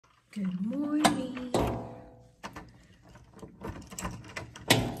Good morning.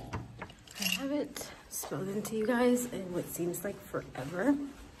 I haven't spoken to you guys in what seems like forever.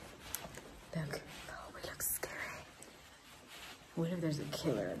 Look, oh, it looks scary. What if there's a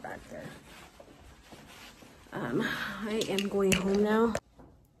killer back there? I am going home now.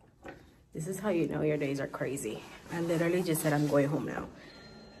 This is how you know your days are crazy. I literally just said I'm going home now.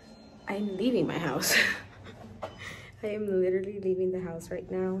 I'm leaving my house. I am literally leaving the house right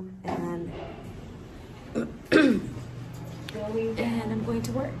now, and I'm going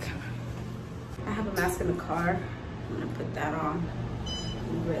to work. I have a mask in the car. I'm gonna put that on.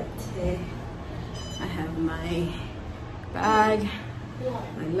 I have my bag,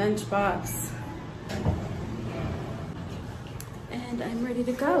 my lunchbox, and I'm ready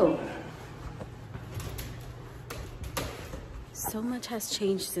to go. So much has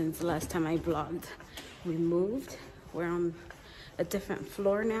changed since the last time I vlogged. We moved. We're on a different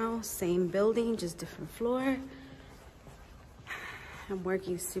floor now. Same building, just different floor. I'm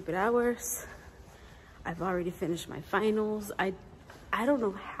working stupid hours. I've already finished my finals. I don't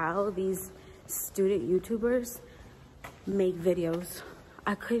know how these student YouTubers make videos.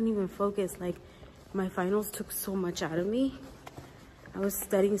 I couldn't even focus. Like, my finals took so much out of me. I was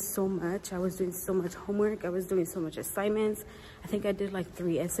studying so much. I was doing so much homework. I was doing so much assignments. I think I did like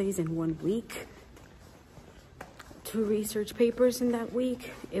 3 essays in 1 week. 2 research papers in that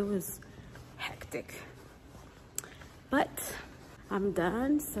week. It was hectic. But I'm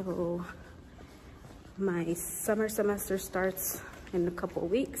done, so my summer semester starts in a couple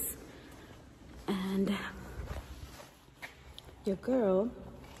weeks. And your girl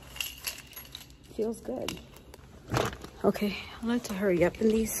feels good. Okay, I like to hurry up in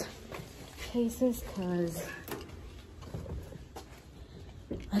these cases because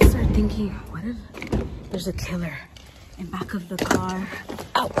I start thinking, what if there's a killer in back of the car?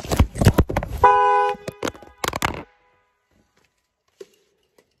 Ow! Okay,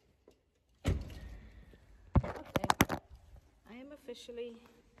 I am officially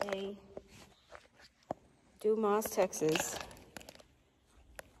a Dumas, Texas.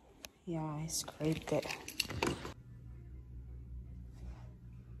 Yeah, I scraped it.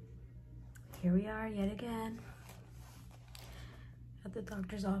 Here we are yet again at the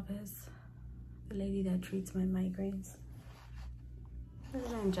doctor's office. The lady that treats my migraines. They're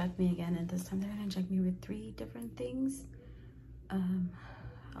gonna inject me again, and this time they're gonna inject me with 3 different things.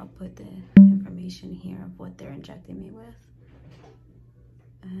 I'll put the information here of what they're injecting me with.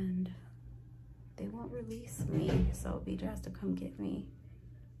 And they won't release me, so BJ has to come get me.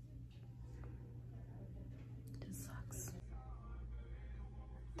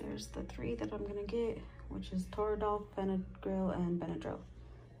 There's the 3 that I'm gonna get, which is Toradol, Benadryl, and Benadryl.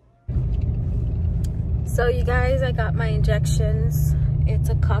 So you guys, I got my injections. It's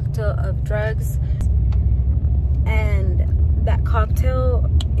a cocktail of drugs, and that cocktail,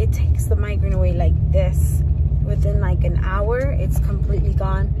 it takes the migraine away like this. Within like an hour, it's completely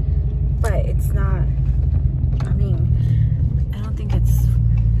gone. But it's not, I mean, I don't think it's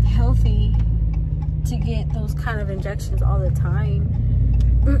healthy to get those kind of injections all the time.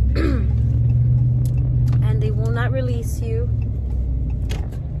 And they will not release you.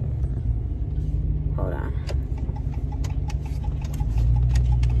 Hold on.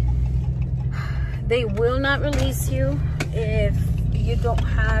 They will not release you if you don't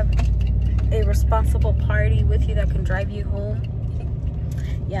have a responsible party with you that can drive you home.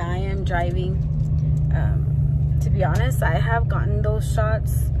 Yeah, I am driving. To be honest, I have gotten those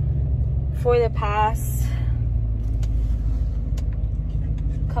shots for the past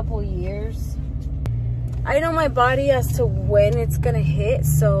couple years. I know my body as to when it's gonna hit,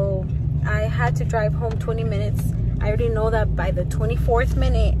 so I had to drive home 20 minutes. I already know that by the 24th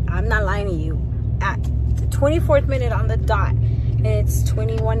minute, I'm not lying to you, at the 24th minute on the dot, and it's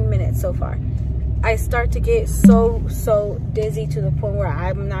 21 minutes so far, I start to get so dizzy to the point where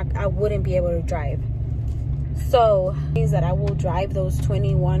I wouldn't be able to drive. So it means that I will drive those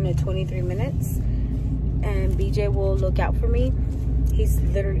 21 to 23 minutes, and BJ will look out for me. He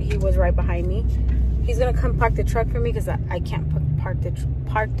was right behind me. He's gonna come park the truck for me because I can't park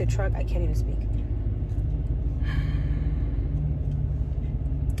the truck. I can't even speak.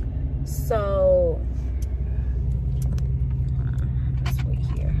 So let's wait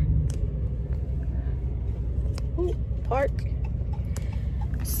here. Ooh, park.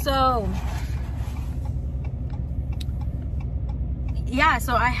 So yeah,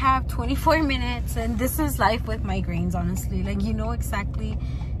 so I have 24 minutes, and this is life with migraines, honestly. Like, you know exactly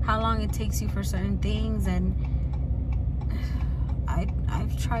how long it takes you for certain things, and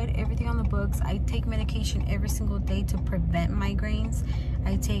I've tried everything on the books. I take medication every single day to prevent migraines.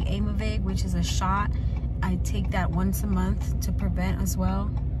 I take Aimovig, which is a shot. I take that once a month to prevent as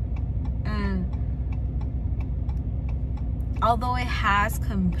well. And although it has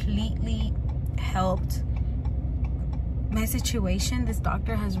completely helped my situation, this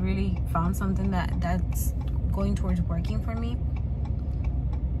doctor has really found something that's going towards working for me.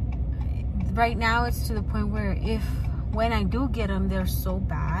 Right now it's to the point where when I do get them, they're so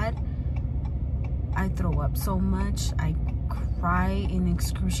bad, I throw up so much, I cry in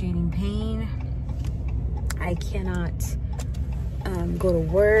excruciating pain, I cannot go to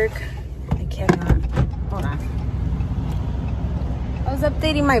work, I cannot, hold on, I was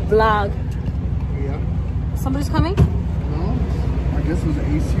updating my vlog. Yeah. Somebody's coming? No, I guess it was the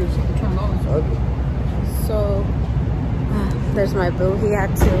AC or something turned on. It's ugly. So there's my boo. He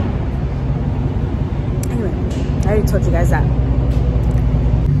had to, anyway, I already told you guys that.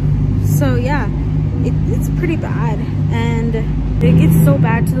 So yeah, it's pretty bad, and it gets so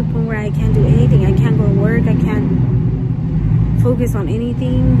bad to the point where I can't do anything. I can't go to work, I can't focus on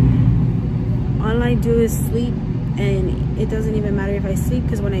anything. All I do is sleep, and it doesn't even matter if I sleep,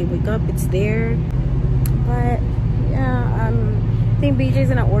 because when I wake up it's there. But yeah, I think BJ's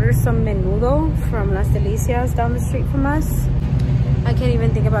gonna order some menudo from Las Delicias down the street from us. I can't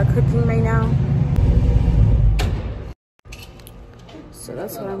even think about cooking right now. So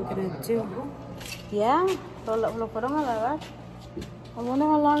that's what I'm gonna do. Yeah, lo fueron a lavar. I wonder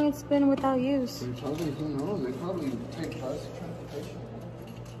how long it's been without use. Who knows? They probably take bus transportation.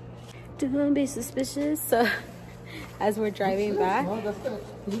 Don't be suspicious. So as we're driving back,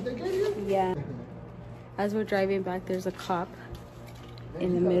 yeah, as we're driving back, there's a cop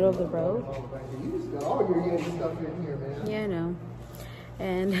in the middle of the road. Yeah, I know.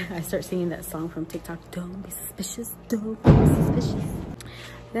 And I start singing that song from TikTok. Don't be suspicious. Don't be suspicious.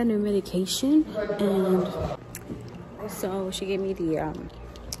 That new medication, and so she gave me the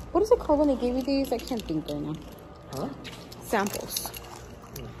what is it called when they give you these? I can't think right now. Huh? Samples.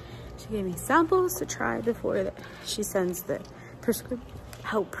 She gave me samples to try before she sends the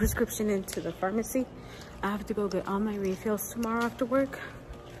prescription into the pharmacy. I have to go get all my refills tomorrow after work.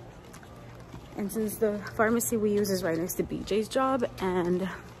 And since the pharmacy we use is right next to BJ's job, and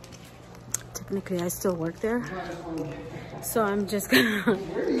technically I still work there, so I'm just gonna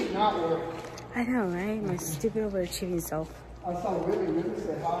I know, right? My stupid overachieving self. I saw Willie. Willie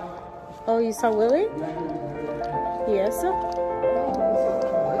said hi. Oh, you saw Willie? Yes, sir.